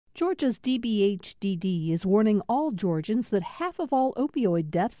Georgia's DBHDD is warning all Georgians that half of all opioid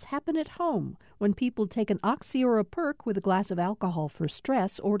deaths happen at home when people take an Oxy or a Perk with a glass of alcohol for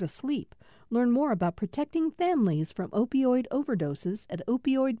stress or to sleep. Learn more about protecting families from opioid overdoses at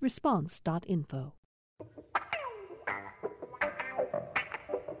opioidresponse.info.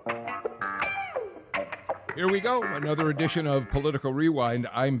 Here we go, another edition of Political Rewind.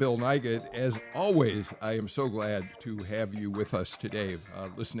 I'm Bill Nigut. As always, I am so glad to have you with us today,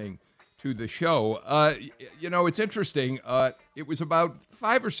 listening to the show. It's interesting. It was about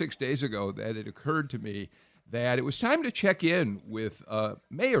 5 or 6 days ago that it occurred to me that it was time to check in with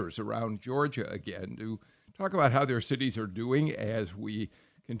mayors around Georgia again to talk about how their cities are doing as we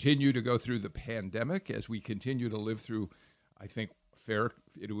continue to go through the pandemic, as we continue to live through, I think,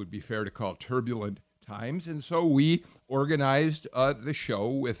 it would be fair to call turbulent times. And so we organized the show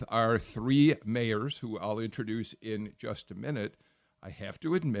with our 3 mayors, who I'll introduce in just a minute. I have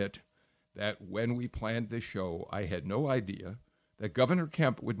to admit that when we planned this show, I had no idea that Governor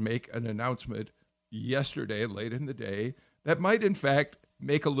Kemp would make an announcement yesterday, late in the day, that might in fact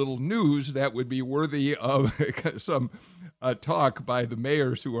make a little news that would be worthy of some talk by the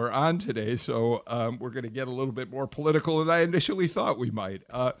mayors who are on today. So we're going to get a little bit more political than I initially thought we might.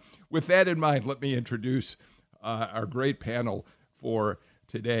 With that in mind, let me introduce our great panel for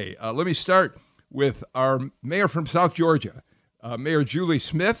today. Let me start with our mayor from South Georgia, Mayor Julie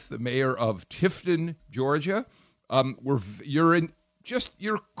Smith, the mayor of Tifton, Georgia.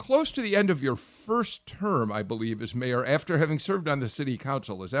 You're close to the end of your first term, I believe, as mayor after having served on the city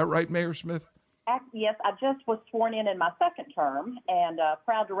council. Is that right, Mayor Smith? Yes, I just was sworn in my second term, and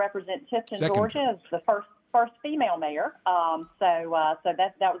proud to represent Tifton, Georgia, as the first female mayor. So that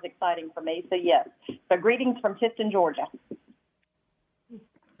was exciting for me. So yes, so greetings from Tifton, Georgia.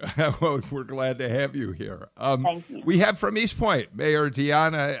 Well, we're glad to have you here. Thank you. We have from East Point, Mayor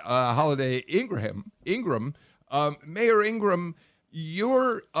Deanna Holiday Ingram. Mayor Ingram,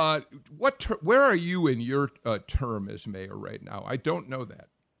 where are you in your term as mayor right now? I don't know that.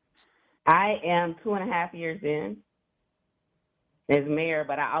 I am 2.5 years in as mayor,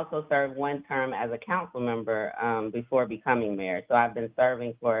 but I also served one term as a council member before becoming mayor. So I've been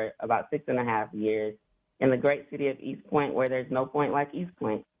serving for about 6.5 years in the great city of East Point, where there's no point like East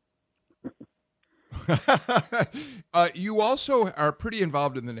Point. You also are pretty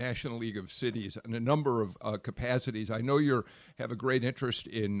involved in the National League of Cities in a number of capacities. I know you have a great interest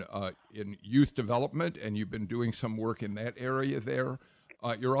in youth development, and you've been doing some work in that area there.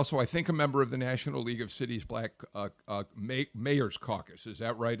 You're also, I think, a member of the National League of Cities Black Mayors Caucus. Is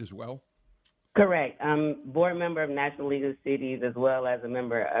that right as well? Correct. I'm board member of National League of Cities, as well as a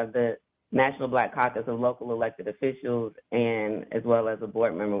member of the National Black Caucus of Local Elected Officials, and as well as a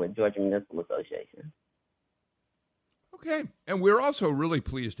board member with Georgia Municipal Association. Okay. And we're also really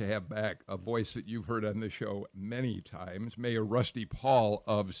pleased to have back a voice that you've heard on the show many times, Mayor Rusty Paul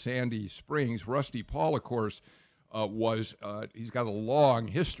of Sandy Springs. Rusty Paul, of course, he's got a long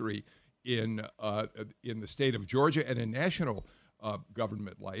history in the state of Georgia and in national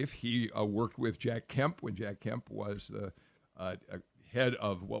government life. He worked with Jack Kemp when Jack Kemp was the head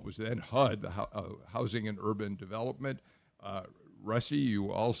of what was then HUD, the Housing and Urban Development. Rusty,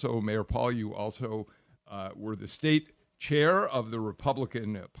 Mayor Paul, you also were the state chair of the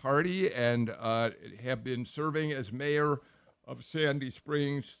Republican Party and have been serving as mayor of Sandy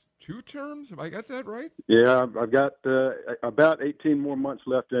Springs 2 terms. Have I got that right? Yeah, I've got about 18 more months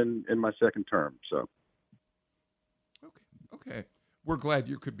left in my second term. So. Okay. We're glad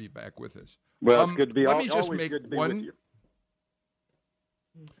you could be back with us. Well, it's good to be. Let me just always make good to be one. with you.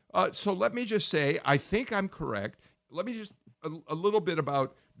 So let me just say, I think I'm correct. Let me just a little bit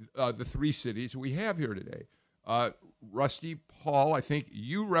about the 3 cities we have here today. Rusty Paul, I think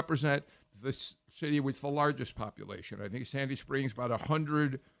you represent the city with the largest population. I think Sandy Springs about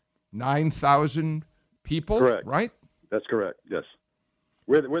 109,000 people. Correct. Right? That's correct. Yes,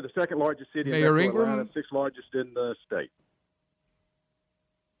 we're the second largest city Mayor in Ingram, Atlanta, 6th largest in the state.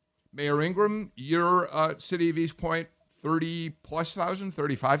 Mayor Ingram, your city of East Point,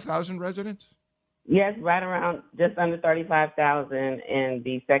 35,000 residents? Yes, right around just under 35,000 in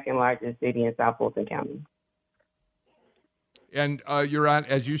the second largest city in South Fulton County. And you're on,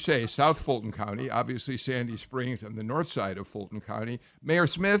 as you say, South Fulton County, obviously Sandy Springs on the north side of Fulton County. Mayor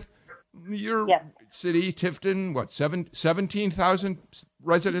Smith, your city, Tifton, 17,000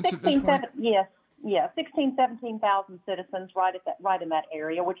 residents at this point? Yes. 17,000 citizens right in that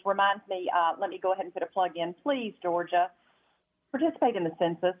area, which reminds me, let me go ahead and put a plug in. Please, Georgia, participate in the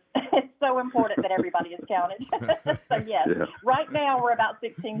census. It's so important that everybody is counted. So, yes, Right now we're about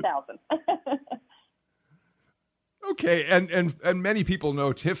 16,000. Okay, and many people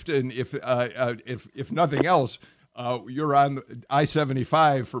know Tifton. If nothing else, you're on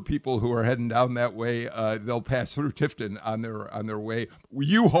I-75. For people who are heading down that way, they'll pass through Tifton on their way.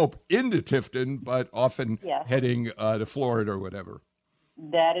 You hope into Tifton, but often heading to Florida or whatever.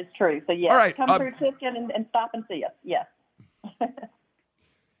 That is true. So yes, all right, come through Tifton and stop and see us. Yes.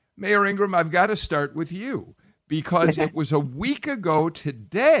 Mayor Ingram, I've got to start with you because it was a week ago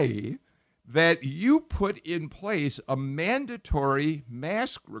today that you put in place a mandatory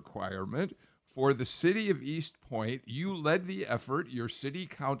mask requirement for the city of East Point. You led the effort. Your city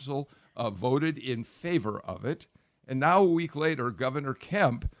council voted in favor of it. And now a week later, Governor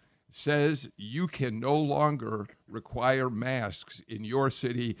Kemp says you can no longer require masks in your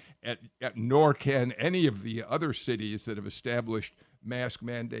city, nor can any of the other cities that have established mask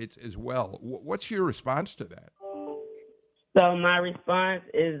mandates as well. What's your response to that? So my response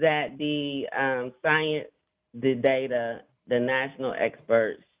is that the science, the data, the national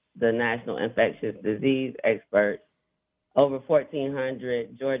experts, the national infectious disease experts, over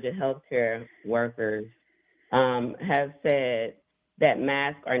 1,400 Georgia healthcare workers have said that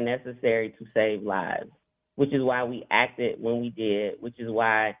masks are necessary to save lives, which is why we acted when we did, which is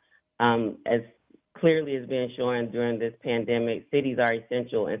why, as clearly has been shown during this pandemic, cities are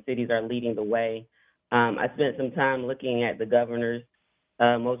essential and cities are leading the way. I spent some time looking at the governor's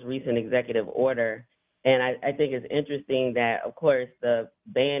most recent executive order, and I think it's interesting that, of course, the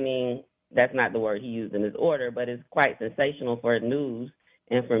banning, that's not the word he used in his order, but it's quite sensational for news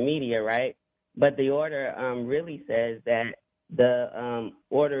and for media, right? But the order really says that the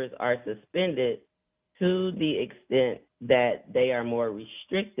orders are suspended to the extent that they are more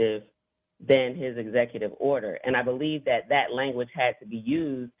restrictive than his executive order. And I believe that that language had to be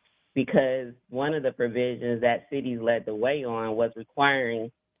used because one of the provisions that cities led the way on was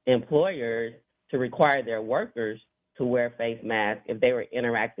requiring employers to require their workers to wear face masks if they were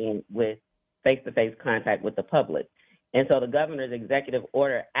interacting with face-to-face contact with the public. And so the governor's executive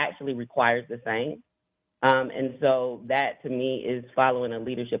order actually requires the same. And so that, to me, is following the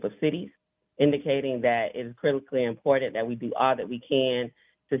leadership of cities, indicating that it is critically important that we do all that we can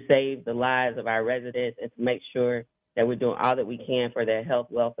to save the lives of our residents and to make sure that we're doing all that we can for their health,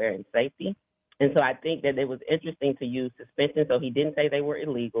 welfare, and safety. And so I think that it was interesting to use suspension, so he didn't say they were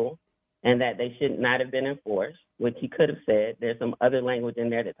illegal and that they should not have been enforced, which he could have said. There's some other language in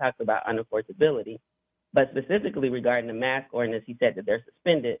there that talks about unenforceability. But specifically regarding the mask ordinance, he said that they're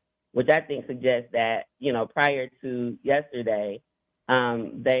suspended, which I think suggests that, prior to yesterday,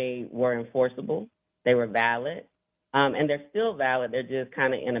 they were enforceable, they were valid, and they're still valid. They're just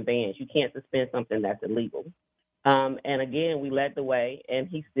kind of in abeyance. You can't suspend something that's illegal. And again, we led the way, and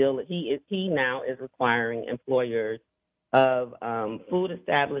he now is requiring employers of food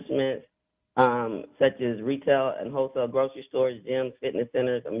establishments, such as retail and wholesale grocery stores, gyms, fitness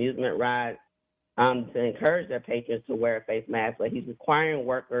centers, amusement rides, to encourage their patrons to wear a face mask. But he's requiring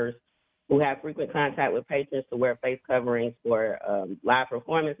workers who have frequent contact with patrons to wear face coverings for live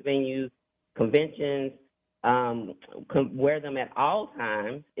performance venues, conventions. Wear them at all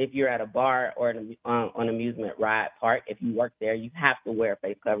times. If you're at a bar or on amusement ride park, if you work there, you have to wear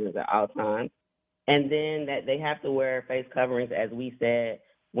face coverings at all times. And then that they have to wear face coverings, as we said,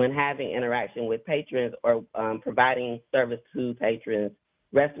 when having interaction with patrons or providing service to patrons,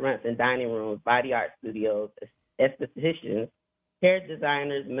 restaurants and dining rooms, body art studios, estheticians, hair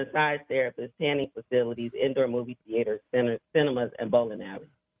designers, massage therapists, tanning facilities, indoor movie theaters, cinemas, and bowling alleys.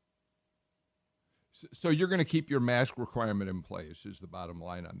 So you're going to keep your mask requirement in place is the bottom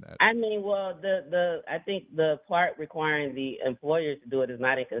line on that. I mean, well, I think the part requiring the employers to do it is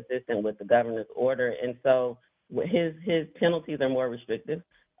not inconsistent with the governor's order. And so his penalties are more restrictive.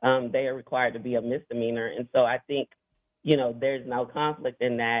 They are required to be a misdemeanor. And so I think, there's no conflict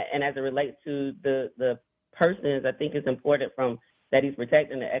in that. And as it relates to the persons, I think it's important that he's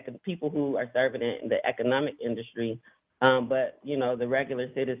protecting the people who are serving in the economic industry. But, the regular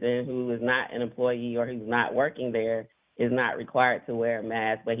citizen who is not an employee or who's not working there is not required to wear a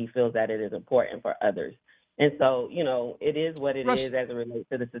mask, but he feels that it is important for others. And so, it is what it is as it relates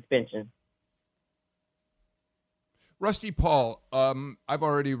to the suspension. Rusty Paul, I've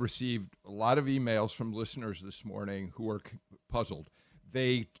already received a lot of emails from listeners this morning who are puzzled.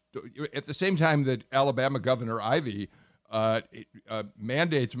 They, at the same time that Alabama Governor Ivey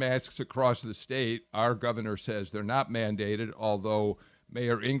mandates masks across the state, our governor says they're not mandated, although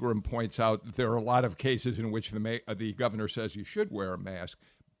Mayor Ingram points out that there are a lot of cases in which the governor says you should wear a mask.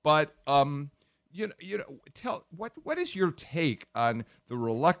 But tell what is your take on the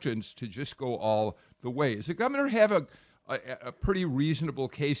reluctance to just go all the way? Does the governor have a pretty reasonable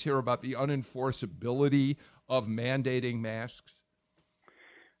case here about the unenforceability of mandating masks?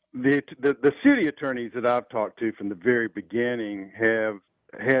 The city attorneys that I've talked to from the very beginning have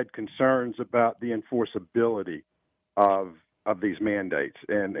had concerns about the enforceability of these mandates,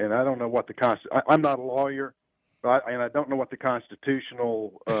 and I don't know what I'm not a lawyer, and I don't know what the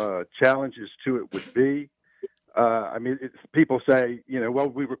constitutional challenges to it would be. I mean, people say, well,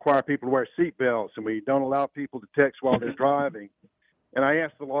 we require people to wear seatbelts, and we don't allow people to text while they're driving. And I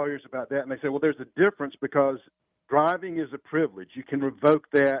asked the lawyers about that, and they said, well, there's a difference because driving is a privilege. You can revoke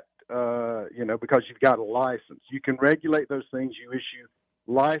that, because you've got a license. You can regulate those things you issue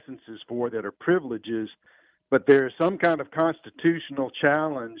licenses for that are privileges, but there's some kind of constitutional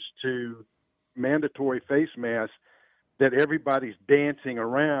challenge to mandatory face masks that everybody's dancing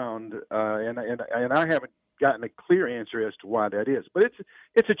around, and I haven't gotten a clear answer as to why that is. But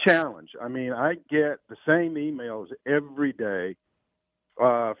it's a challenge. I mean, I get the same emails every day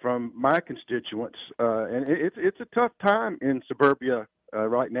from my constituents, and it's a tough time in suburbia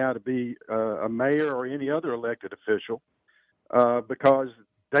right now to be a mayor or any other elected official because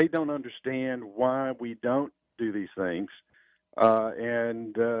they don't understand why we don't do these things,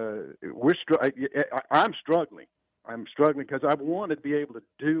 and I'm struggling. I'm struggling because I want to be able to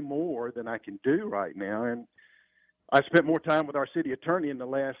do more than I can do right now, and I spent more time with our city attorney in the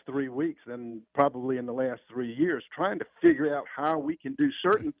last 3 weeks than probably in the last 3 years trying to figure out how we can do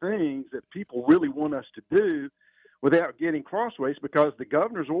certain things that people really want us to do without getting crossways, because the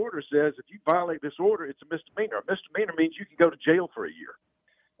governor's order says if you violate this order, it's a misdemeanor. A misdemeanor means you can go to jail for a year.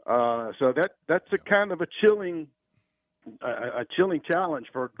 So that's a kind of a chilling challenge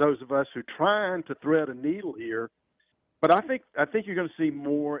for those of us who are trying to thread a needle here. But I think you're going to see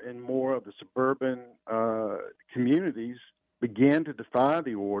more and more of the suburban communities begin to defy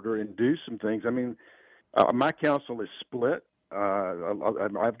the order and do some things. I mean, my council is split.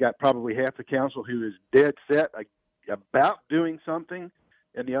 I've got probably half the council who is dead set about doing something,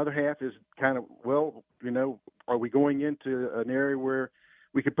 and the other half is kind of, are we going into an area where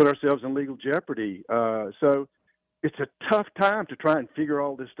we could put ourselves in legal jeopardy? So it's a tough time to try and figure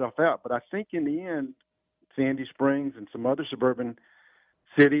all this stuff out. But I think in the end, Sandy Springs and some other suburban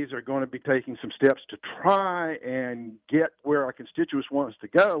cities are going to be taking some steps to try and get where our constituents want us to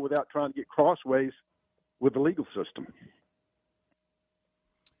go without trying to get crossways with the legal system.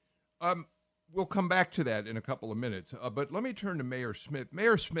 We'll come back to that in a couple of minutes, but let me turn to Mayor Smith.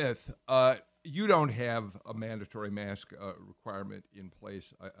 Mayor Smith, you don't have a mandatory mask requirement in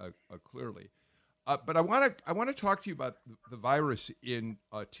place, clearly, but I want to talk to you about the virus in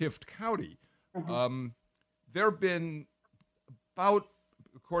Tift County. Mm-hmm. There have been about,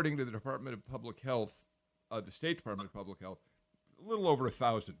 according to the Department of Public Health, the State Department of Public Health, a little over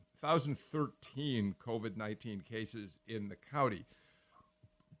 1,013 COVID-19 cases in the county.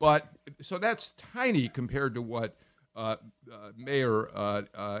 But so that's tiny compared to what Mayor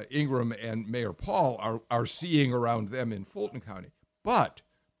Ingram and Mayor Paul are seeing around them in Fulton County. But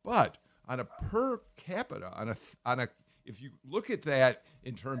on a per capita, on a if you look at that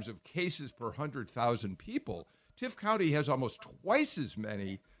in terms of cases per 100,000 people, Tift County has almost twice as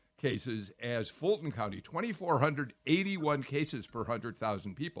many cases as Fulton County, 2,481 cases per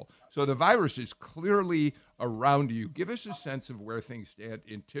 100,000 people. So the virus is clearly around you. Give us a sense of where things stand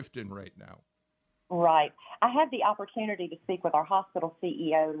in Tifton right now. Right. I had the opportunity to speak with our hospital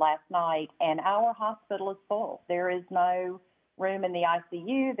CEO last night, and our hospital is full. There is no room in the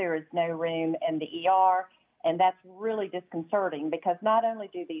ICU. There is no room in the ER. And that's really disconcerting because not only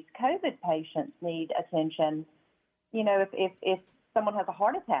do these COVID patients need attention, if someone has a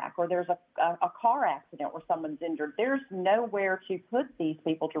heart attack or there's a car accident where someone's injured, there's nowhere to put these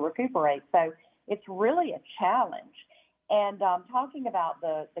people to recuperate. So it's really a challenge. And talking about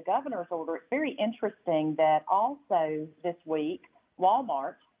the governor's order, it's very interesting that also this week,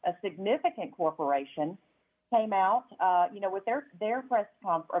 Walmart, a significant corporation, came out, with their press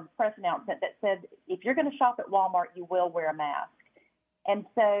announcement that said, if you're going to shop at Walmart, you will wear a mask. And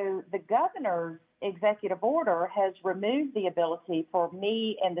so the governor's executive order has removed the ability for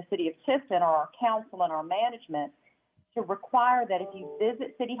me and the city of Tifton, or our council and our management, to require that if you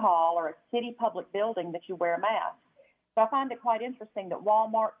visit City Hall or a city public building that you wear a mask. So I find it quite interesting that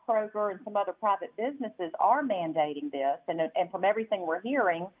Walmart, Kroger, and some other private businesses are mandating this. And from everything we're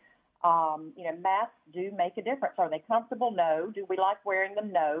hearing, masks do make a difference. Are they comfortable? No. Do we like wearing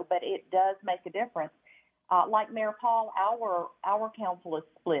them? No. But it does make a difference. Like Mayor Paul, our council is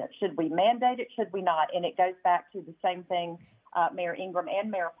split. Should we mandate it? Should we not? And it goes back to the same thing Mayor Ingram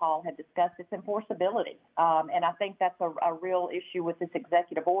and Mayor Paul had discussed. It's enforceability. And I think that's a real issue with this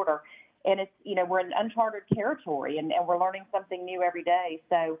executive order. And it's, we're in uncharted territory, and we're learning something new every day.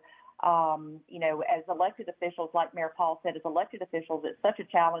 So as elected officials, like Mayor Paul said, as elected officials, it's such a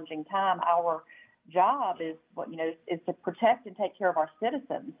challenging time. Our job is to protect and take care of our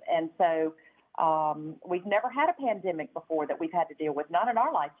citizens. And so we've never had a pandemic before that we've had to deal with, not in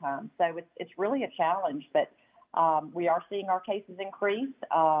our lifetime. So it's really a challenge. But we are seeing our cases increase,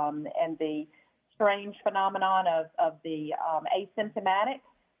 and the strange phenomenon of the asymptomatic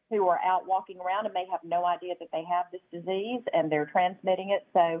who are out walking around and may have no idea that they have this disease, and they're transmitting it.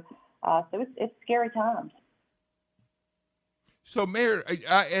 So it's scary times. So, Mayor,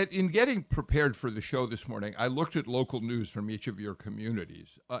 in getting prepared for the show this morning, I looked at local news from each of your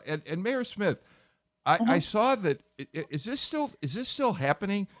communities. And Mayor Smith, I saw that. Is this still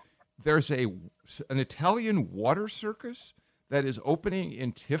happening? There's an Italian water circus that is opening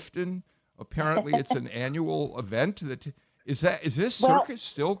in Tifton. Apparently, it's an annual event. Is this circus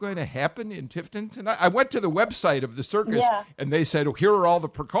still going to happen in Tifton tonight? I went to the website of the circus, and they said, here are all the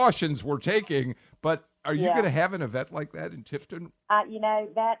precautions we're taking. But are you going to have an event like that in Tifton?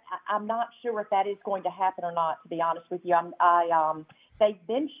 That I'm not sure if that is going to happen or not, to be honest with you. They've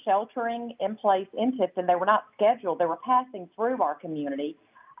been sheltering in place in Tifton. They were not scheduled. They were passing through our community.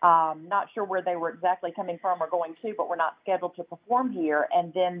 Not sure where they were exactly coming from or going to, but we're not scheduled to perform here.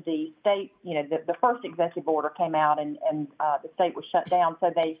 And then the state, the first executive order came out, and the state was shut down. So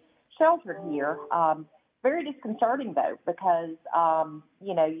they sheltered here. Very disconcerting, though, because,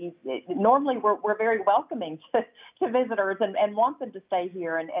 normally we're very welcoming to visitors and want them to stay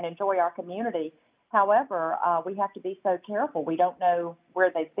here and enjoy our community. However, we have to be so careful. We don't know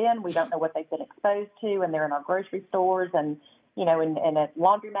where they've been. We don't know what they've been exposed to, and they're in our grocery stores and and at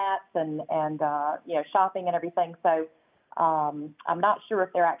laundromats and shopping and everything. So I'm not sure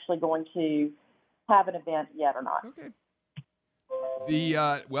if they're actually going to have an event yet or not. Okay.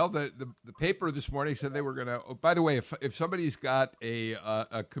 The paper this morning said they were going to. Oh, by the way, if somebody's got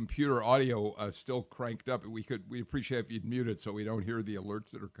a computer audio still cranked up, we'd appreciate if you'd mute it so we don't hear the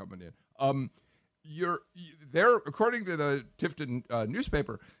alerts that are coming in. They're according to the Tifton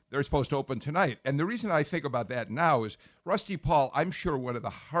newspaper, they're supposed to open tonight. And the reason I think about that now is, Rusty Paul, I'm sure one of the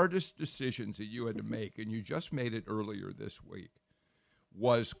hardest decisions that you had to make, and you just made it earlier this week,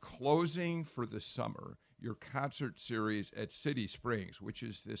 was closing for the summer your concert series at City Springs, which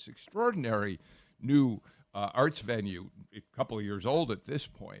is this extraordinary new arts venue, a couple of years old at this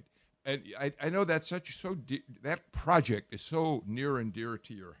point. And I know that's that project is so near and dear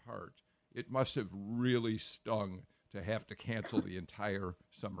to your heart. It must have really stung to have to cancel the entire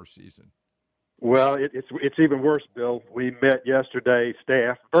summer season. Well, it's even worse, Bill. We met yesterday,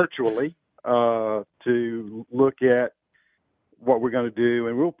 staff, virtually, to look at what we're going to do,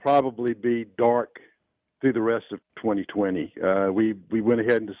 and we'll probably be dark through the rest of 2020. We went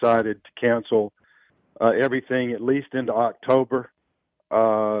ahead and decided to cancel everything at least into October,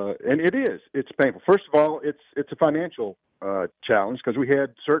 and it's painful. First of all, it's a financial challenge because we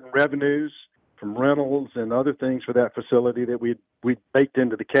had certain revenues from rentals and other things for that facility that we baked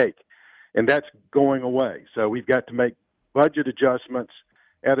into the cake, and that's going away. So we've got to make budget adjustments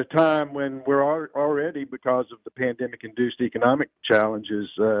at a time when we're already, because of the pandemic-induced economic challenges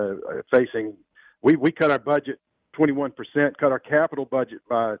facing. We cut our budget 21%, cut our capital budget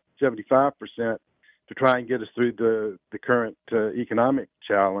by 75% to try and get us through the current economic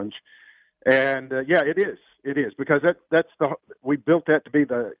challenge. And it is because we built that to be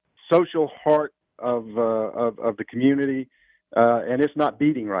the social heart of the community, and it's not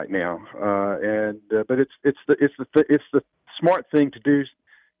beating right now. But it's the smart thing to do,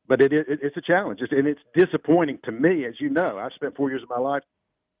 but it's a challenge, and it's disappointing to me. As you know, I spent 4 years of my life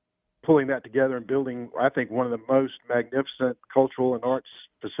pulling that together and building, I think, one of the most magnificent cultural and arts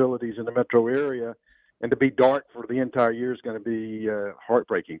facilities in the metro area, and to be dark for the entire year is going to be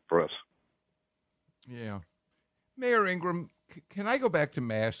heartbreaking for us. Yeah. Mayor Ingram, can I go back to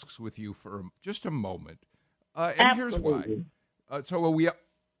masks with you for just a moment? And here's why. So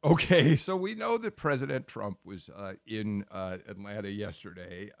we know that President Trump was in Atlanta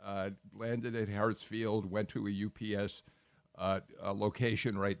yesterday, landed at Hartsfield, went to a UPS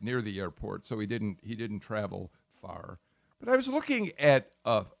location right near the airport, so he didn't travel far. But I was looking at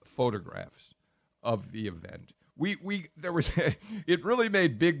photographs of the event. It really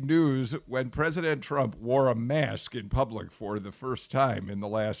made big news when President Trump wore a mask in public for the first time in the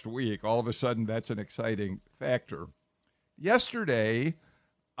last week. All of a sudden, that's an exciting factor. Yesterday,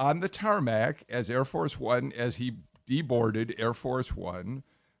 on the tarmac, as he deboarded Air Force One,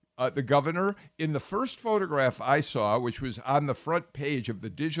 the governor, in the first photograph I saw, which was on the front page of the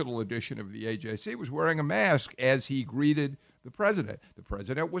digital edition of the AJC, was wearing a mask as he greeted the president. The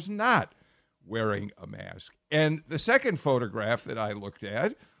president was not wearing a mask. And the second photograph that I looked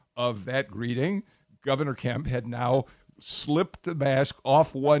at of that greeting, Governor Kemp had now slipped the mask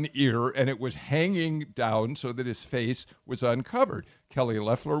off one ear, and it was hanging down so that his face was uncovered. Kelly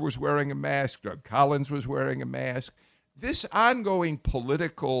Loeffler was wearing a mask. Doug Collins was wearing a mask. This ongoing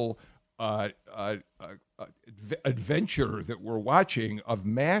political adventure that we're watching of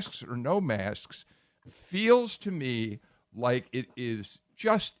masks or no masks feels to me like it is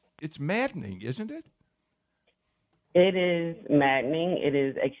just, it's maddening, isn't it? It is maddening. It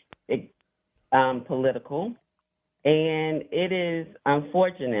is political. And it is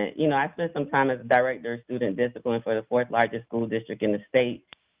unfortunate. You know, I spent some time as a director of student discipline for the fourth largest school district in the state.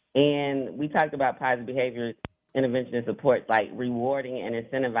 And we talked about positive behavior intervention and supports, like rewarding and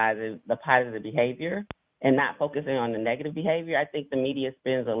incentivizing the positive behavior and not focusing on the negative behavior. I think the media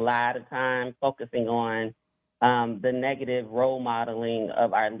spends a lot of time focusing on the negative role modeling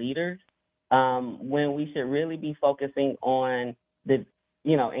of our leaders, when we should really be focusing on the,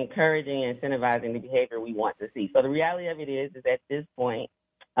 you know, encouraging and incentivizing the behavior we want to see. So the reality of it is at this point,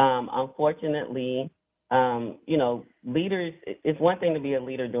 unfortunately, you know, leaders, it's one thing to be a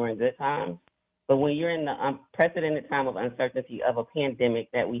leader during good times, but when you're in the unprecedented time of uncertainty of a pandemic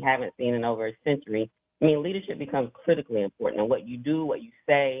that we haven't seen in over a century, I mean, leadership becomes critically important. And what you do, what you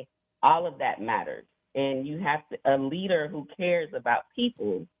say, all of that matters. And you have to, a leader who cares about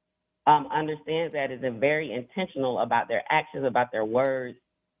people understands that, is very intentional about their actions, about their words,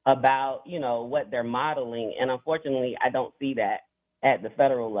 about, you know, what they're modeling. And unfortunately, I don't see that at the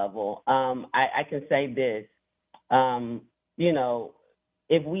federal level. I can say this, you know,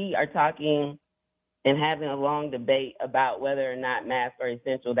 if we are talking and having a long debate about whether or not masks are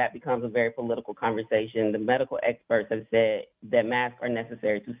essential, that becomes a very political conversation. The medical experts have said that masks are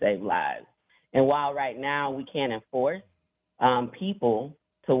necessary to save lives. And while right now we can't enforce people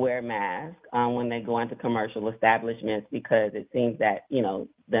to wear masks when they go into commercial establishments, because it seems that, you know,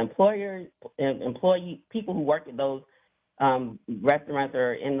 the employee, people who work at those restaurants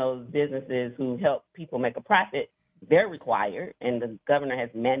or in those businesses who help people make a profit, they're required, and the governor has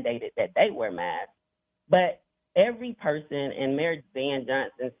mandated that they wear masks. But every person, and Mayor Van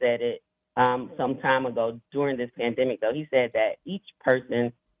Johnson said it some time ago during this pandemic, though, he said that each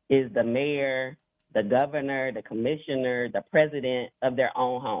person is the mayor, the governor, the commissioner, the president of their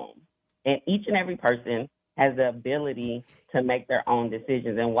own home. And each and every person has the ability to make their own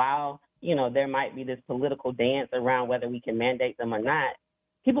decisions. And while, you know, there might be this political dance around whether we can mandate them or not,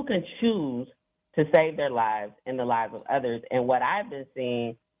 people can choose to save their lives and the lives of others. And what I've been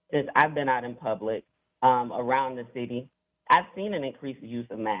seeing since I've been out in public around the city, I've seen an increased use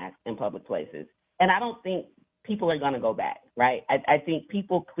of masks in public places. And I don't think people are going to go back, right? I think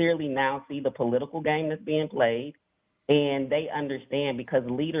people clearly now see the political game that's being played, and they understand, because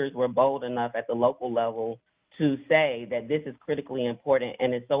leaders were bold enough at the local level to say that this is critically important,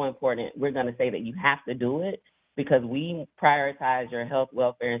 and it's so important, we're going to say that you have to do it because we prioritize your health,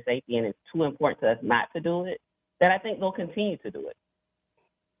 welfare, and safety, and it's too important to us not to do it, that I think they'll continue to do it.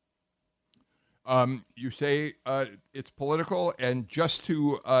 You say it's political, and just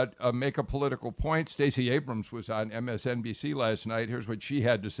to make a political point, Stacey Abrams was on MSNBC last night. Here's what she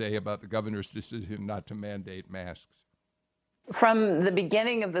had to say about the governor's decision not to mandate masks. From the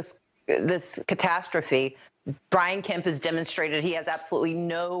beginning of this catastrophe, Brian Kemp has demonstrated he has absolutely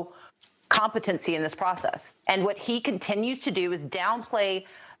no competency in this process. And what he continues to do is downplay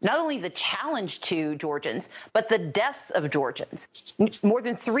not only the challenge to Georgians, but the deaths of Georgians. More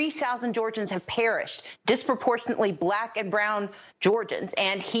than 3,000 Georgians have perished, disproportionately black and brown Georgians,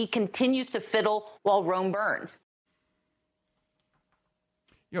 and he continues to fiddle while Rome burns.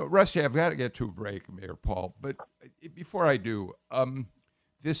 You know, Rusty, I've got to get to a break, Mayor Paul, but before I do,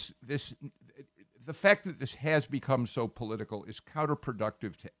 the fact that this has become so political is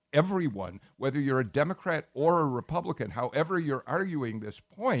counterproductive to everyone, whether you're a Democrat or a Republican. However you're arguing this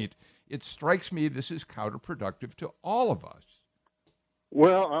point, it strikes me this is counterproductive to all of us.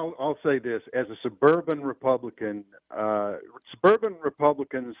 Well, I'll say this. As a suburban Republican, suburban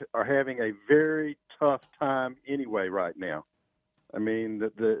Republicans are having a very tough time anyway right now. I mean,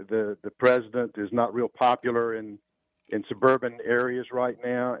 the president is not real popular in suburban areas right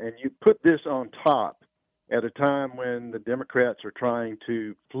now, and you put this on top at a time when the Democrats are trying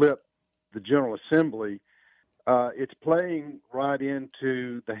to flip the General Assembly. It's playing right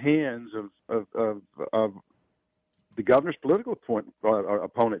into the hands of the governor's political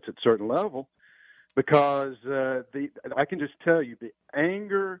opponents at a certain level, because I can just tell you the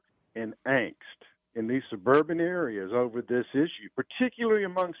anger and angst in these suburban areas over this issue, particularly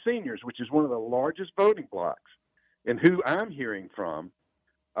among seniors, which is one of the largest voting blocs, and who I'm hearing from,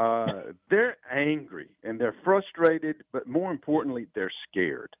 they're angry and they're frustrated, but more importantly, they're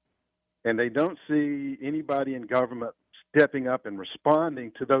scared. and they don't see anybody in government stepping up and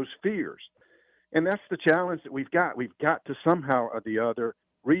responding to those fears. And that's the challenge that we've got. We've got to somehow or the other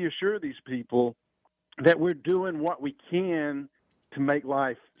reassure these people that we're doing what we can to make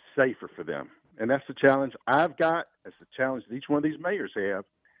life safer for them. And that's the challenge I've got. That's the challenge that each one of these mayors have,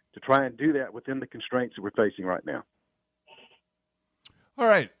 to try and do that within the constraints that we're facing right now. All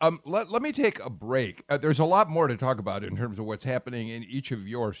right. Let me take a break. There's a lot more to talk about in terms of what's happening in each of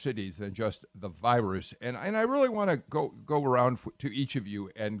your cities than just the virus. And I really want to go around to each of you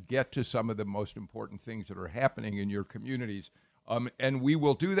and get to some of the most important things that are happening in your communities. And we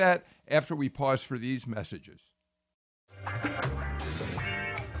will do that after we pause for these messages.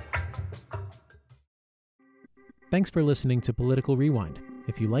 Thanks for listening to Political Rewind.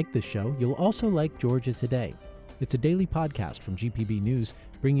 If you like this show, you'll also like Georgia Today. It's a daily podcast from GPB News,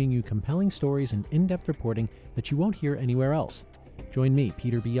 bringing you compelling stories and in-depth reporting that you won't hear anywhere else. Join me,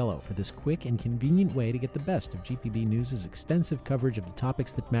 Peter Biello, for this quick and convenient way to get the best of GPB News' extensive coverage of the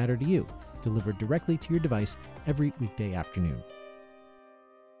topics that matter to you, delivered directly to your device every weekday afternoon.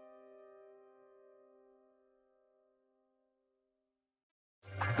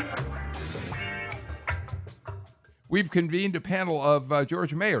 We've convened a panel of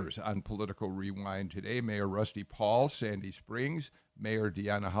Georgia mayors on Political Rewind today. Mayor Rusty Paul, Sandy Springs, Mayor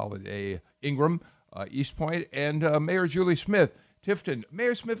Deanna Holiday Ingram, East Point, and Mayor Julie Smith, Tifton.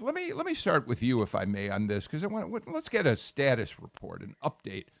 Mayor Smith, let me start with you, if I may, on this, because let's get a status report, an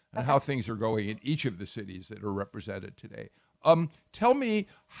update on how things are going in each of the cities that are represented today. Tell me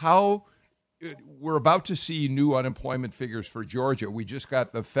how we're about to see new unemployment figures for Georgia. We just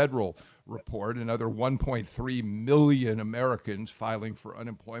got the federal report, another 1.3 million Americans filing for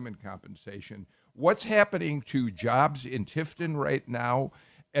unemployment compensation. What's happening to jobs in Tifton right now?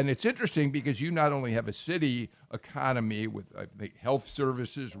 And it's interesting because you not only have a city economy with health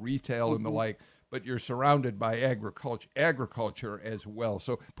services, retail, and the like, but you're surrounded by agriculture as well.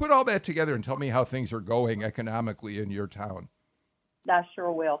 So put all that together and tell me how things are going economically in your town. I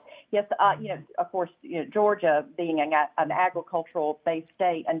sure will. Yes, of course, Georgia being an agricultural-based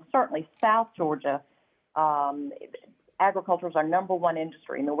state, and certainly South Georgia, agriculture is our number one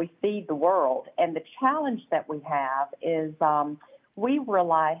industry. We feed the world. And the challenge that we have is we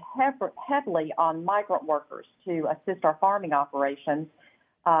rely heavily on migrant workers to assist our farming operations.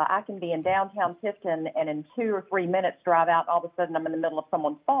 I can be in downtown Tifton, and in 2 or 3 minutes drive out, all of a sudden I'm in the middle of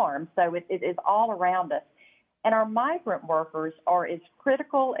someone's farm. So it is all around us. And our migrant workers are as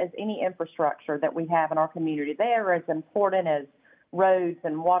critical as any infrastructure that we have in our community. They are as important as roads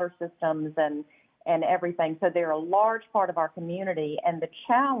and water systems and everything. So they're a large part of our community. And the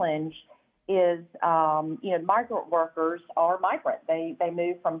challenge is, migrant workers are migrant. They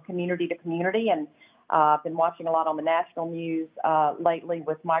move from community to community. And I've been watching a lot on the national news lately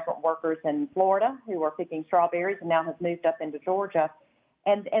with migrant workers in Florida who are picking strawberries and now have moved up into Georgia.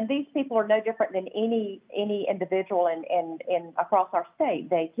 And these people are no different than any individual in across our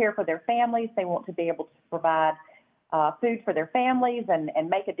state. They care for their families. They want to be able to provide food for their families and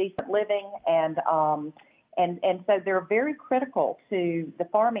make a decent living. And so they're very critical to the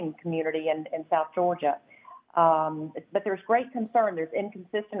farming community in South Georgia. But there's great concern. There's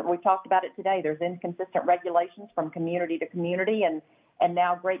inconsistent. We talked about it today. There's inconsistent regulations from community to community, and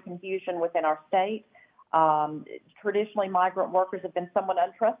now great confusion within our state. Traditionally, migrant workers have been somewhat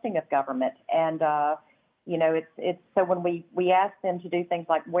untrusting of government, and it's so when we ask them to do things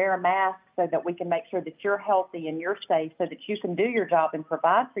like wear a mask so that we can make sure that you're healthy and you're safe, so that you can do your job and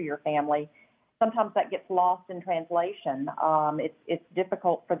provide for your family. Sometimes that gets lost in translation. It's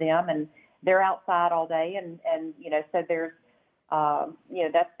difficult for them, and they're outside all day, and so there's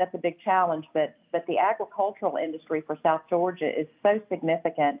that's a big challenge. But the agricultural industry for South Georgia is so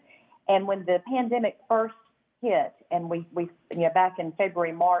significant. And when the pandemic first hit, and we back in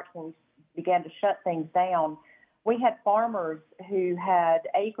February, March, when we began to shut things down, we had farmers who had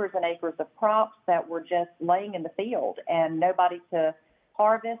acres and acres of crops that were just laying in the field and nobody to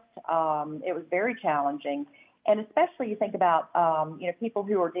harvest. It was very challenging. And especially you think about, people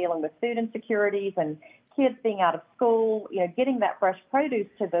who are dealing with food insecurities and kids being out of school, getting that fresh produce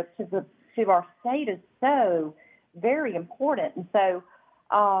to our state is so very important. And so,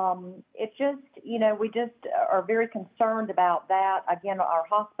 it's just, we just are very concerned about that. Again, our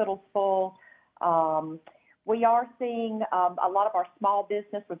hospital's full. We are seeing a lot of our small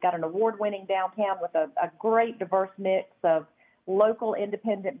business. We've got an award-winning downtown with a great diverse mix of local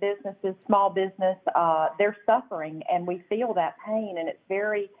independent businesses, small business. They're suffering, and we feel that pain, and it's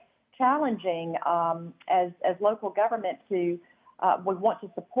very challenging as local government to we want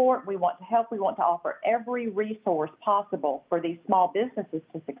to support, we want to help, we want to offer every resource possible for these small businesses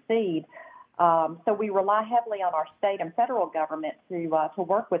to succeed. So we rely heavily on our state and federal government to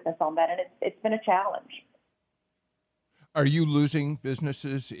work with us on that, and it's been a challenge. Are you losing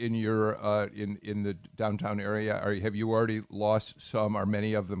businesses in your in the downtown area? Have you already lost some? Are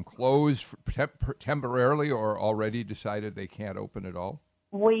many of them closed temporarily, or already decided they can't open at all?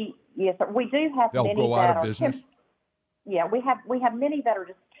 Yes, sir. We do have They'll many go that out of are business. we have many that are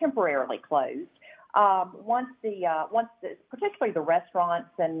just temporarily closed. Once particularly the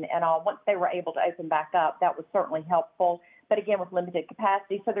restaurants and all, once they were able to open back up, that was certainly helpful. But again, with limited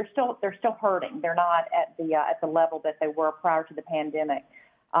capacity, so they're still hurting. They're not at the level that they were prior to the pandemic.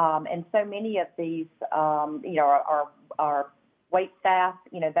 And so many of these, our wait staff,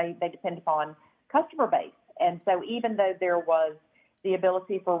 they depend upon customer base. And so even though there was the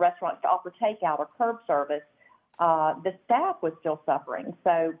ability for restaurants to offer takeout or curb service, the staff was still suffering.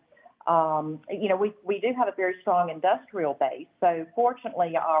 So, we do have a very strong industrial base. So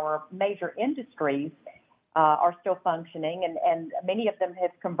fortunately, our major industries are still functioning, and many of them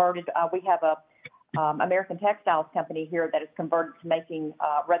have converted. We have a American Textiles company here that has converted to making,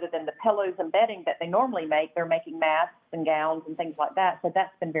 rather than the pillows and bedding that they normally make, they're making masks and gowns and things like that. So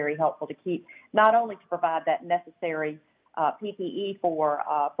that's been very helpful to keep, not only to provide that necessary PPE for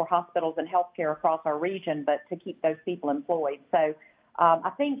hospitals and healthcare across our region, but to keep those people employed. So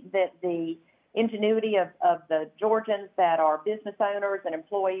I think that the ingenuity of the Georgians that are business owners and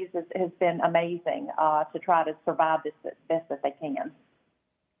employees has been amazing to try to survive this as best as they can.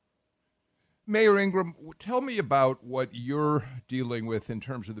 Mayor Ingram, tell me about what you're dealing with in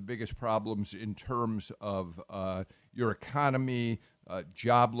terms of the biggest problems in terms of your economy,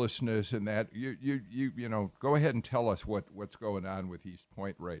 joblessness, and that. You go ahead and tell us what's going on with East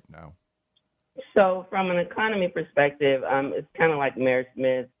Point right now. So from an economy perspective, it's kind of like Mayor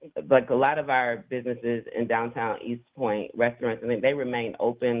Smith, like a lot of our businesses in downtown East Point, restaurants, they remain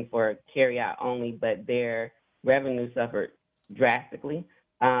open for carry-out only, but their revenue suffered drastically.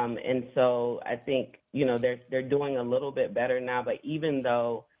 And so I think, they're doing a little bit better now, but even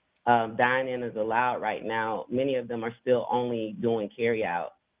though dine-in is allowed right now, many of them are still only doing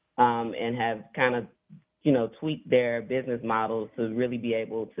carry-out and have kind of, tweaked their business models to really be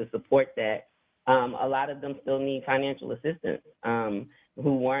able to support that. A lot of them still need financial assistance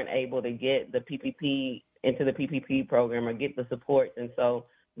who weren't able to get the PPP into the PPP program or get the supports. And so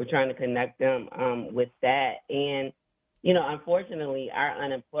we're trying to connect them with that. And, unfortunately, our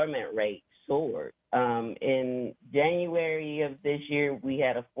unemployment rate soared. In January of this year, we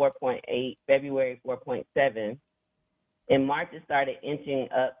had a 4.8, February 4.7. In March, it started inching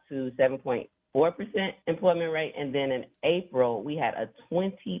up to 7.4% employment rate. And then in April, we had a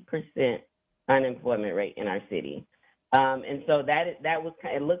 20% unemployment rate in our city. And so that was,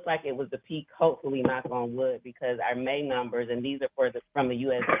 it looks like it was the peak, hopefully, knock on wood, because our May numbers, and these are from the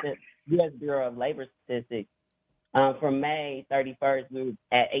U.S. Bureau of Labor Statistics, for May 31st, we were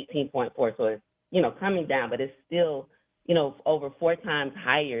at 18.4. So it's, coming down, but it's still, over 4 times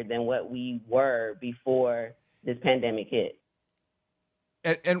higher than what we were before this pandemic hit.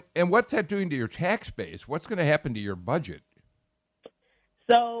 And what's that doing to your tax base? What's going to happen to your budget?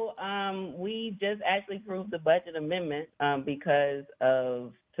 So we just actually approved the budget amendment because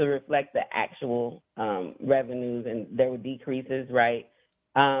to reflect the actual revenues, and there were decreases, right?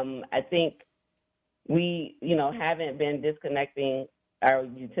 I think we, haven't been disconnecting our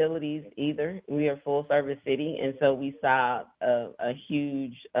utilities either. We are a full service city, and so we saw a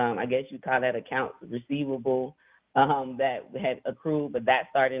huge, I guess you call that accounts receivable that had accrued, but that's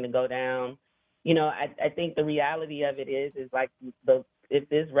starting to go down. I think the reality of it is like if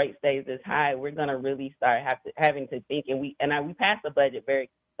this rate stays this high, we're going to really start having to think, and we passed a budget,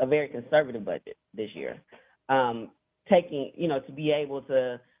 a very conservative budget this year, taking, to be able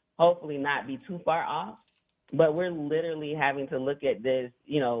to hopefully not be too far off, but we're literally having to look at this,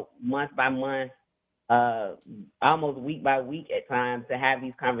 month by month, almost week by week at times, to have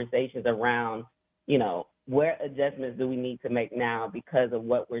these conversations around, where adjustments do we need to make now because of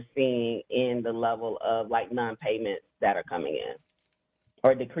what we're seeing in the level of non-payments that are coming in,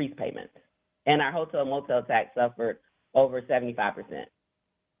 or decreased payments. And our hotel motel tax suffered over 75%.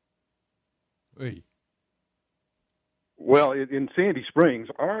 Hey. Well, in Sandy Springs,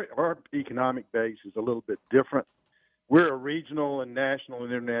 our economic base is a little bit different. We're a regional and national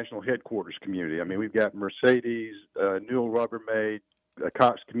and international headquarters community. I mean, we've got Mercedes, Newell Rubbermaid,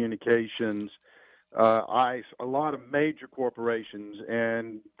 Cox Communications, ICE, a lot of major corporations,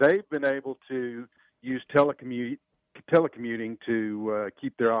 and they've been able to use telecommuting to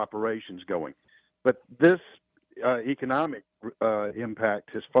keep their operations going. But this economic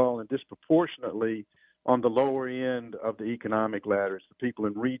impact has fallen disproportionately on the lower end of the economic ladder. It's the people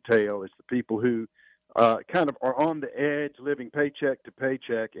in retail. It's the people who kind of are on the edge, living paycheck to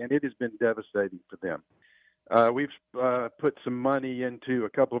paycheck, and it has been devastating for them. We've put some money into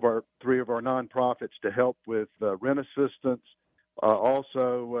three of our nonprofits to help with rent assistance.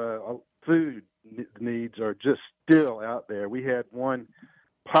 Also, food needs are just still out there. We had one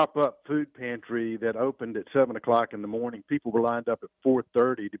pop-up food pantry that opened at 7 o'clock in the morning. People were lined up at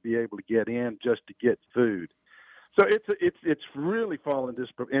 4:30 to be able to get in just to get food. So it's really fallen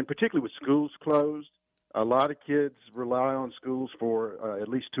and particularly with schools closed. A lot of kids rely on schools for at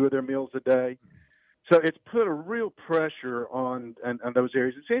least 2 of their meals a day. So it's put a real pressure on those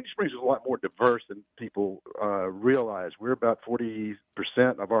areas. And Sandy Springs is a lot more diverse than people realize. We're about 40%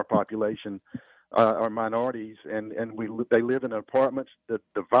 of our population are minorities, and they live in apartments. The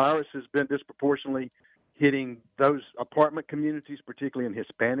virus has been disproportionately hitting those apartment communities, particularly in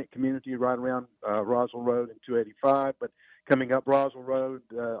Hispanic community right around Roswell Road and 285. But coming up Roswell Road,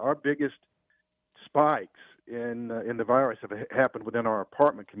 our biggest spikes in the virus have happened within our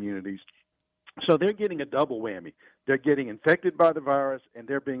apartment communities. So they're getting a double whammy. They're getting infected by the virus, and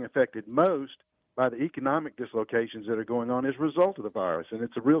they're being affected most by the economic dislocations that are going on as a result of the virus. And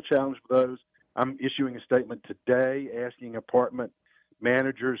it's a real challenge for those. I'm issuing a statement today asking apartment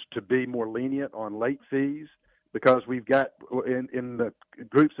managers to be more lenient on late fees, because we've got in the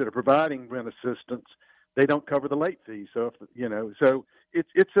groups that are providing rent assistance, they don't cover the late fees. So so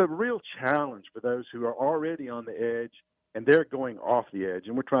it's a real challenge for those who are already on the edge, and they're going off the edge.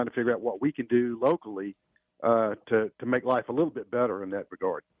 And we're trying to figure out what we can do locally to make life a little bit better in that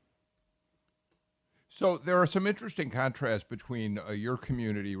regard. So there are some interesting contrasts between your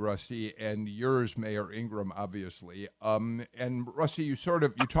community, Rusty, and yours, Mayor Ingram, obviously. And Rusty, you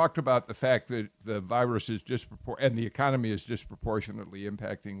talked about the fact that the virus is and the economy is disproportionately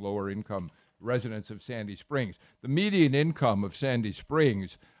impacting lower income residents of Sandy Springs. The median income of Sandy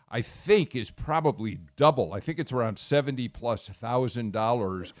Springs, I think, is probably double. I think it's around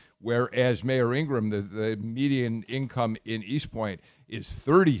 $70,000+, whereas Mayor Ingram, the median income in East Point is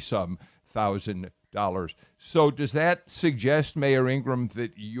 $30-some thousand. So does that suggest, Mayor Ingram,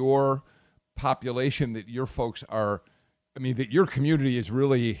 that your population, that your folks that your community is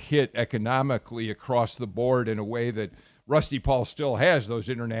really hit economically across the board in a way that Rusty Paul still has those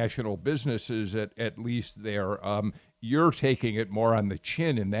international businesses at least there? You're taking it more on the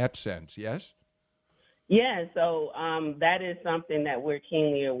chin in that sense, yes? Yeah, so that is something that we're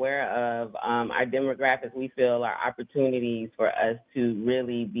keenly aware of. Our demographics, we feel, are opportunities for us to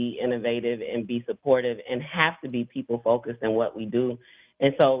really be innovative and be supportive and have to be people-focused in what we do.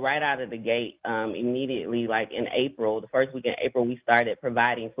 And so right out of the gate, immediately, like in April, the first week in April, we started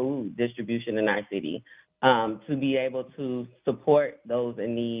providing food distribution in our city to be able to support those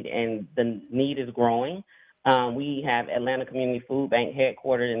in need, and the need is growing. We have Atlanta Community Food Bank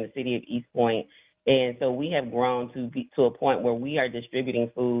headquartered in the city of East Point. And so we have grown to a point where we are distributing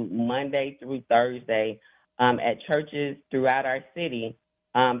food Monday through Thursday at churches throughout our city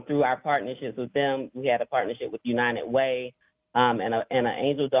through our partnerships with them. We had a partnership with United Way and an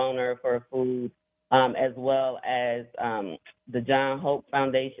angel donor for food, as well as the John Hope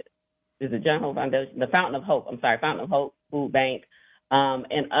Foundation. The Fountain of Hope Food Bank,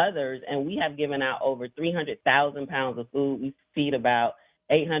 and others. And we have given out over 300,000 pounds of food. We feed about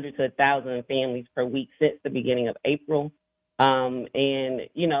 800 to 1,000 families per week since the beginning of April. And,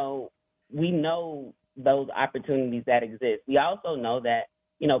 we know those opportunities that exist. We also know that,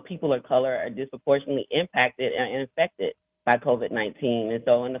 people of color are disproportionately impacted and infected by COVID-19. And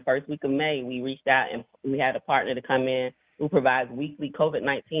so in the first week of May, we reached out and we had a partner to come in who provides weekly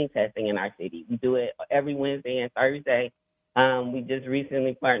COVID-19 testing in our city. We do it every Wednesday and Thursday. We just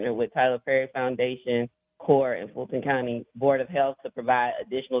recently partnered with Tyler Perry Foundation, CORE, and Fulton County Board of Health to provide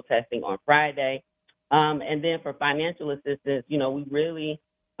additional testing on Friday. And then for financial assistance, we really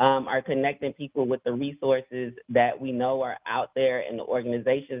are connecting people with the resources that we know are out there in the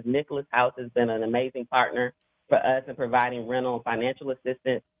organizations. Nicholas House has been an amazing partner for us in providing rental and financial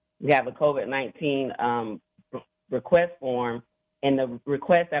assistance. We have a COVID-19 request form, and the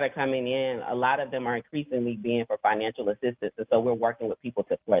requests that are coming in, a lot of them are increasingly being for financial assistance. And so we're working with people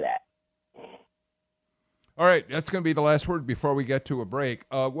for that. All right, that's going to be the last word before we get to a break.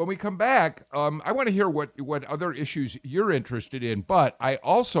 When we come back, I want to hear what other issues you're interested in. But I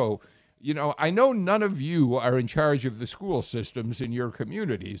also, I know none of you are in charge of the school systems in your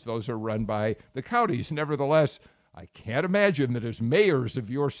communities. Those are run by the counties. Nevertheless, I can't imagine that as mayors of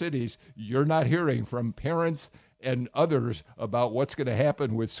your cities, you're not hearing from parents and others about what's going to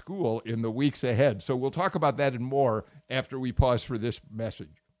happen with school in the weeks ahead. So we'll talk about that and more after we pause for this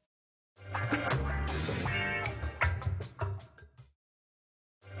message.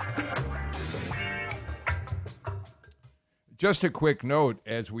 Just a quick note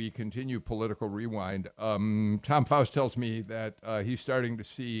as we continue Political Rewind. Tom Faust tells me that he's starting to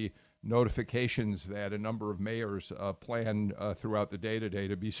see notifications that a number of mayors plan throughout the day today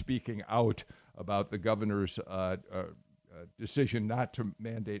to be speaking out about the governor's decision not to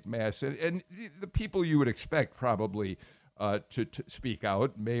mandate masks. And the people you would expect probably to speak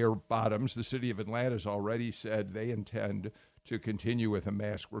out. Mayor Bottoms, the city of Atlanta, has already said they intend to continue with a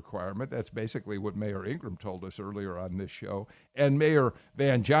mask requirement. That's basically what Mayor Ingram told us earlier on this show. And Mayor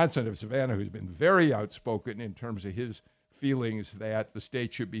Van Johnson of Savannah, who's been very outspoken in terms of his feelings that the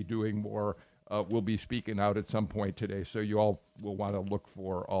state should be doing more, will be speaking out at some point today. So you all will want to look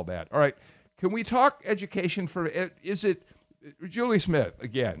for all that. All right. Can we talk education for, is it, Julie Smith,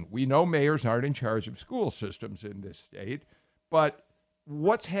 again, we know mayors aren't in charge of school systems in this state, but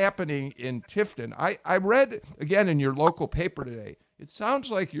what's happening in Tifton? I read, again, in your local paper today, it sounds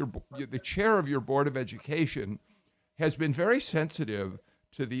like the chair of your Board of Education has been very sensitive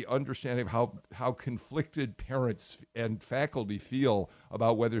to the understanding of how conflicted parents and faculty feel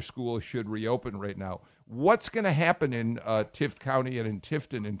about whether schools should reopen right now. What's going to happen in Tift County and in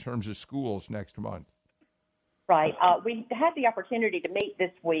Tifton in terms of schools next month? Right. We had the opportunity to meet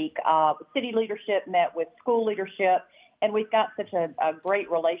this week. City leadership met with school leadership, and we've got such a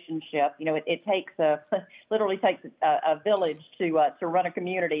great relationship. You know, it takes literally takes a village to run a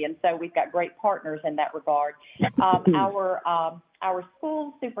community, and so we've got great partners in that regard. Our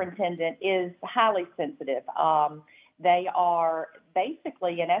school superintendent is highly sensitive. They are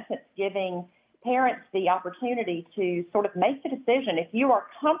basically, in essence, giving parents the opportunity to sort of make the decision. If you are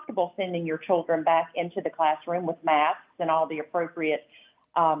comfortable sending your children back into the classroom with masks and all the appropriate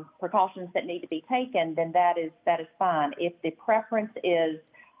precautions that need to be taken, then that is fine. If the preference is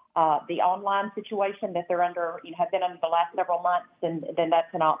the online situation that they're under, have been under the last several months, then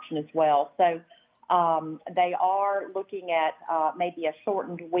that's an option as well. So they are looking at maybe a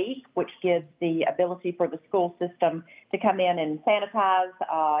shortened week, which gives the ability for the school system to come in and sanitize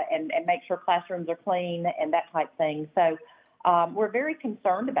and make sure classrooms are clean and that type thing. So we're very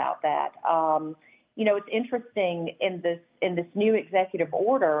concerned about that. It's interesting in this new executive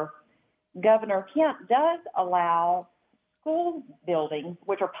order, Governor Kemp does allow school buildings,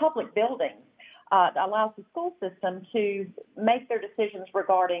 which are public buildings, allows the school system to make their decisions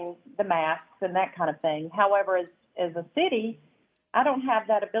regarding the masks and that kind of thing. However, as a city, I don't have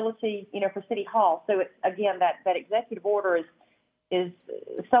that ability, for City Hall. So it's, again, that executive order is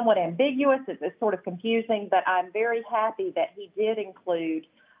somewhat ambiguous. It's sort of confusing, but I'm very happy that he did include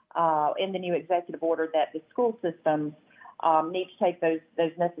in the new executive order that the school systems need to take those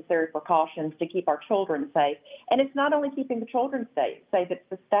necessary precautions to keep our children safe. And it's not only keeping the children safe, it's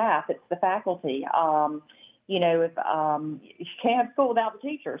the staff, it's the faculty. You can't have school without the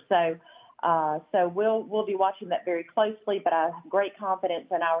teachers. So we'll be watching that very closely, but I have great confidence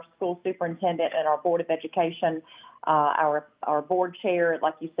in our school superintendent and our Board of Education. Our board chair,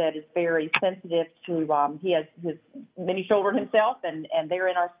 like you said, is very sensitive to, he has his many children himself, and they're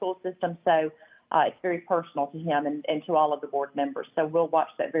in our school system, so it's very personal to him and to all of the board members. So we'll watch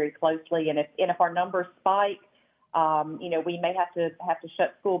that very closely, and if our numbers spike, we may have to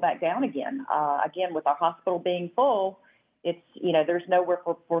shut school back down again. Again, with our hospital being full, it's there's nowhere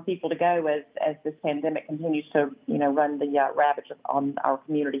for people to go as this pandemic continues to run the ravage on our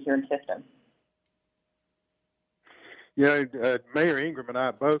community here in Tifton. Mayor Ingram and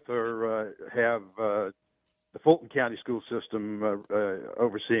I both have the Fulton County school system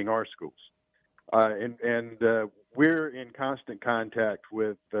overseeing our schools, and we're in constant contact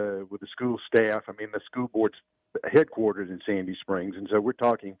with the school staff. I mean, the school board's headquartered in Sandy Springs, and so we're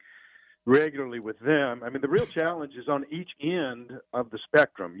talking regularly with them. I mean, the real challenge is on each end of the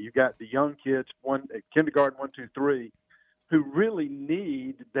spectrum. You got the young kids, kindergarten 1, 2, 3, who really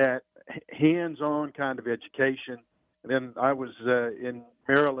need that hands-on kind of education. And then I was in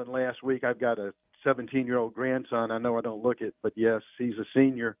Maryland last week. I've got a 17-year-old grandson. I know I don't look it, but yes, he's a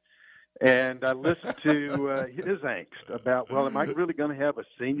senior. And I listened to his angst about, well, am I really going to have a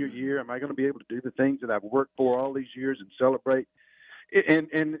senior year? Am I going to be able to do the things that I've worked for all these years and celebrate? And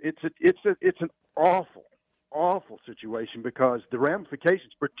it's an awful situation, because the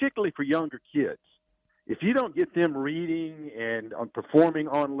ramifications, particularly for younger kids, if you don't get them reading and performing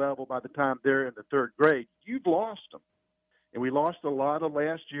on level by the time they're in the third grade, you've lost them. And we lost a lot of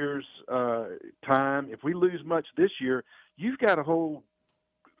last year's time. If we lose much this year, you've got a whole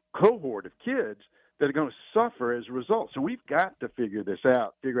cohort of kids that are going to suffer as a result. So we've got to figure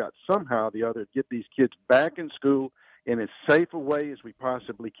out somehow or the other, get these kids back in school in as safe a way as we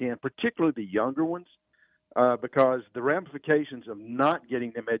possibly can, particularly the younger ones, because the ramifications of not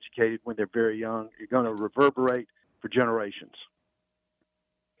getting them educated when they're very young are going to reverberate for generations.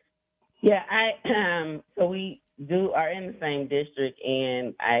 Yeah, so we are in the same district,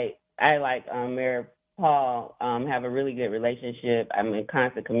 and I like Mayor Paul, have a really good relationship. I'm in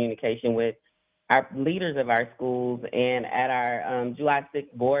constant communication with our leaders of our schools, and at our July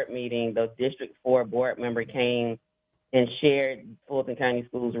 6th board meeting, the District 4 board member came and shared Fulton County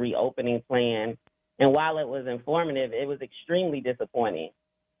Schools' reopening plan. And while it was informative, it was extremely disappointing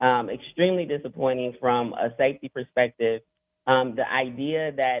from a safety perspective. The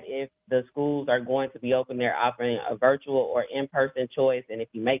idea that if the schools are going to be open, they're offering a virtual or in-person choice, and if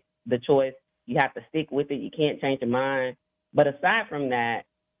you make the choice, you have to stick with it. You can't change your mind. But aside from that,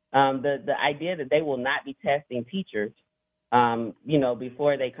 the idea that they will not be testing teachers,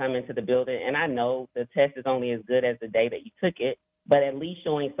 before they come into the building, and I know the test is only as good as the day that you took it, but at least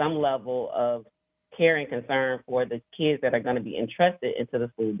showing some level of care and concern for the kids that are going to be entrusted into the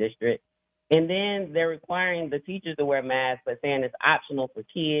school district. And then they're requiring the teachers to wear masks, but saying it's optional for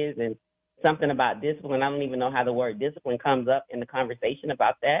kids, and something about discipline. I don't even know how the word discipline comes up in the conversation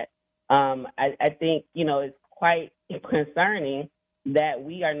about that. I think, it's quite concerning that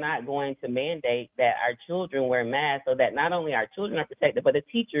we are not going to mandate that our children wear masks so that not only our children are protected, but the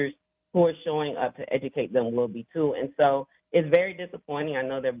teachers who are showing up to educate them will be too. And so it's very disappointing. I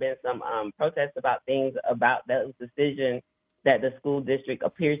know there have been some protests about things about those decisions that the school district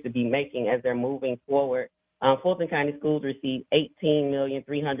appears to be making as they're moving forward. Fulton County Schools received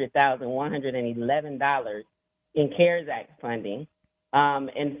 $18,300,111 in CARES Act funding.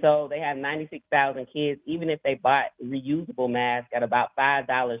 And so they have 96,000 kids. Even if they bought reusable masks at about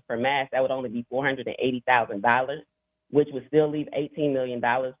 $5 per mask, that would only be $480,000, which would still leave $18 million.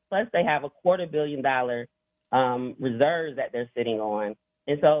 Plus, they have a $250 million reserves that they're sitting on.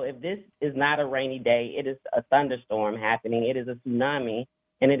 And so if this is not a rainy day, it is a thunderstorm happening. It is a tsunami.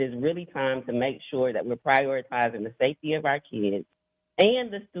 And it is really time to make sure that we're prioritizing the safety of our kids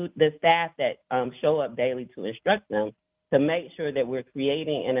and the staff that show up daily to instruct them, to make sure that we're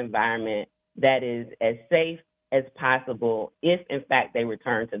creating an environment that is as safe as possible if, in fact, they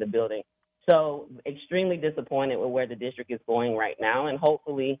return to the building. So extremely disappointed with where the district is going right now, and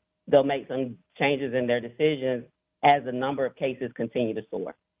hopefully they'll make some changes in their decisions as the number of cases continue to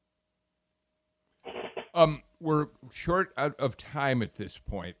soar. We're short of time at this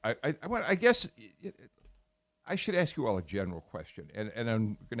point. I guess I should ask you all a general question, and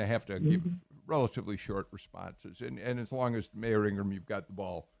I'm going to have to give relatively short responses. And as long as Mayor Ingram, you've got the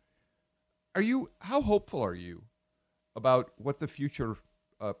ball. How hopeful are you about what the future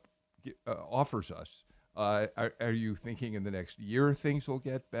offers us? Are you thinking in the next year things will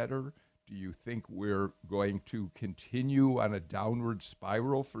get better? Do you think we're going to continue on a downward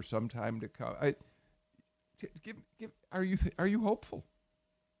spiral for some time to come? Are you hopeful?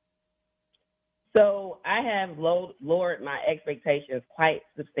 So I have lowered my expectations quite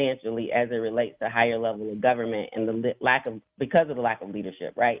substantially as it relates to higher level of government and because of the lack of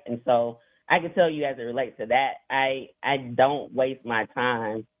leadership, right? And so I can tell you as it relates to that, I don't waste my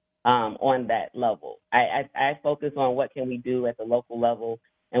time on that level. I focus on what can we do at the local level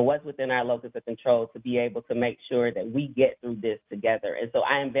and what's within our locus of control to be able to make sure that we get through this together. And so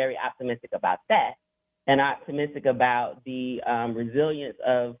I am very optimistic about that, and optimistic about the resilience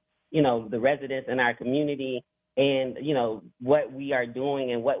of, the residents in our community, and, what we are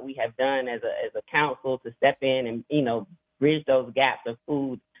doing and what we have done as a council to step in and, bridge those gaps of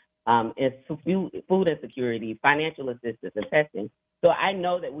food insecurity, financial assistance, and testing. So I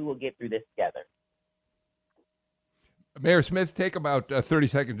know that we will get through this together. Mayor Smith, take about 30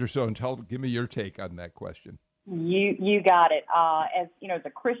 seconds or so and give me your take on that question. You got it. As a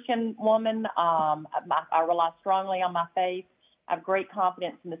Christian woman, I rely strongly on my faith. I have great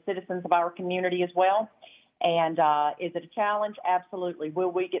confidence in the citizens of our community as well. And is it a challenge? Absolutely.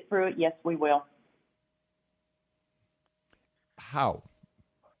 Will we get through it? Yes, we will. How?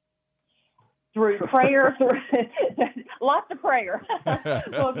 Through prayer, lots of prayer.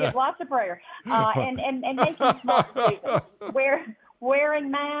 We'll get lots of prayer, and making smart decisions. Wearing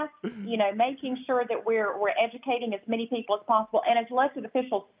masks, making sure that we're educating as many people as possible, and as elected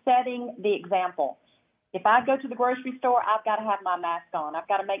officials, setting the example. If I go to the grocery store, I've got to have my mask on. I've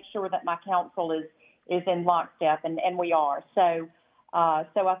got to make sure that my council is in lockstep, and we are. So I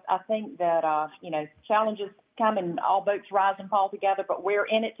think that challenges come and all boats rise and fall together, but we're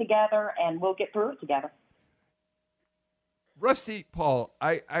in it together, and we'll get through it together. Rusty, Paul,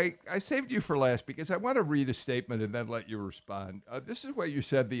 I saved you for last because I want to read a statement and then let you respond. This is what you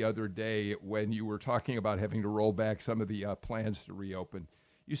said the other day when you were talking about having to roll back some of the plans to reopen.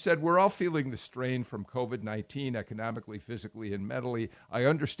 You said, we're all feeling the strain from COVID-19 economically, physically, and mentally. I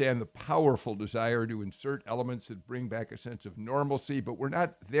understand the powerful desire to insert elements that bring back a sense of normalcy, but we're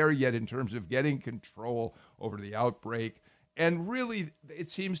not there yet in terms of getting control over the outbreak. And really, it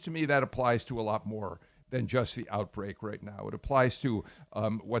seems to me that applies to a lot more than just the outbreak right now. It applies to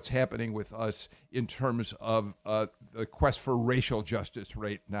what's happening with us in terms of the quest for racial justice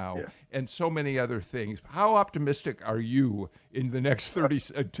right now, and so many other things. How optimistic are you in the next 30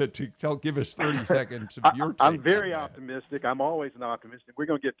 give us 30 seconds of your take? I'm very optimistic. I'm always an optimist. We're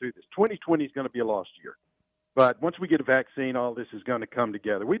going to get through this. 2020 is going to be a lost year. But once we get a vaccine, all this is going to come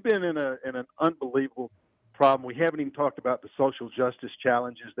together. We've been in an unbelievable problem. We haven't even talked about the social justice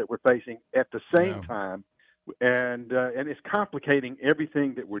challenges that we're facing at the same time, and it's complicating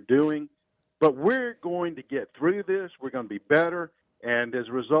everything that we're doing. But we're going to get through this. We're going to be better, and as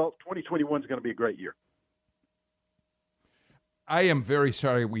a result, 2021 is going to be a great year. I am very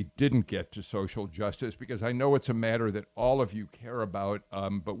sorry we didn't get to social justice because I know it's a matter that all of you care about,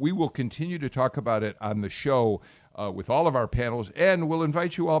 but we will continue to talk about it on the show with all of our panels, and we'll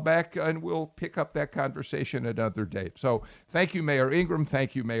invite you all back and we'll pick up that conversation another day. So thank you, Mayor Ingram.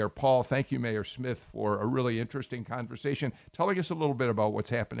 Thank you, Mayor Paul. Thank you, Mayor Smith, for a really interesting conversation, telling us a little bit about what's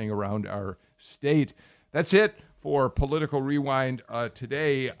happening around our state. That's it for Political Rewind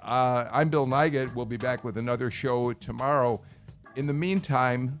today. I'm Bill Nigut. We'll be back with another show tomorrow. In the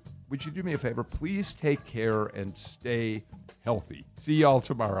meantime, would you do me a favor? Please take care and stay healthy. See y'all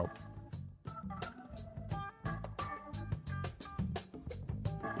tomorrow.